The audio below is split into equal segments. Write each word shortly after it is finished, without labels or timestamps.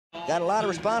got a lot of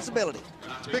responsibility.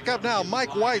 Let's pick up now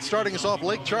Mike White starting us off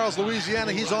Lake Charles,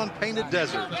 Louisiana. He's on Painted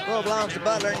Desert. Bull belongs to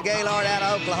Beutler and Gaylord out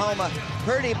of Oklahoma.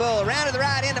 Pretty bull. Round to the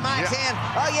right into Mike's hand.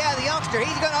 Oh, yeah, the youngster.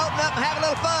 He's going to open up and have a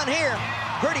little fun here.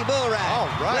 Pretty bull ride.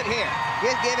 All right. Look here.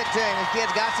 Just give it to him. This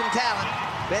kid's got some talent.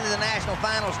 Been to the national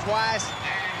finals twice.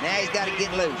 Now he's got to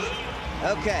get loose.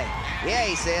 Okay. Yeah,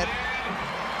 he said.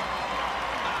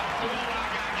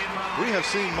 We have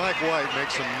seen Mike White make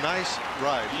some nice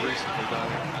rides recently,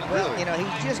 Donnie. Well, Really. you know,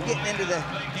 he's just getting into the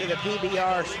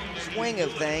PBR swing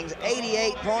of things.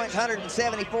 88 points,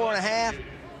 174 and a half.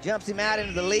 Jumps him out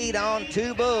into the lead on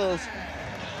 2 bulls.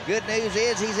 Good news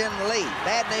is he's in the lead.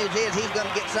 Bad news is he's going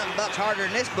to get something bucks harder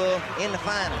than this bull in the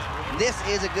finals. This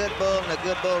is a good bull and a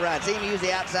good bull ride. See him use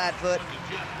the outside foot.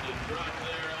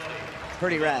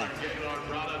 Pretty ride.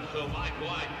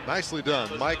 Nicely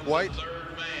done, Mike White.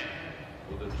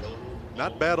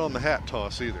 Not bad on the hat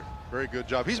toss either. Very good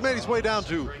job. He's made his way down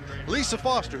to Lisa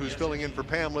Foster, who's filling in for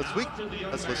Pamela this week.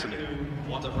 Let's listen in.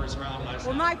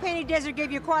 Well, Mike Painted Desert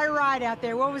gave you quite a ride out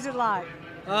there. What was it like?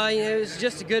 You know, it was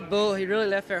just a good bull. He really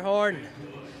left there hard and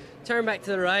turned back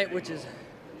to the right, which is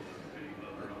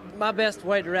my best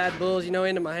way to ride bulls, you know,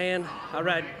 into my hand. I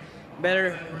ride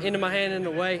better into my hand and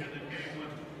away.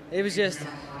 It was just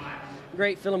a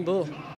great feeling bull.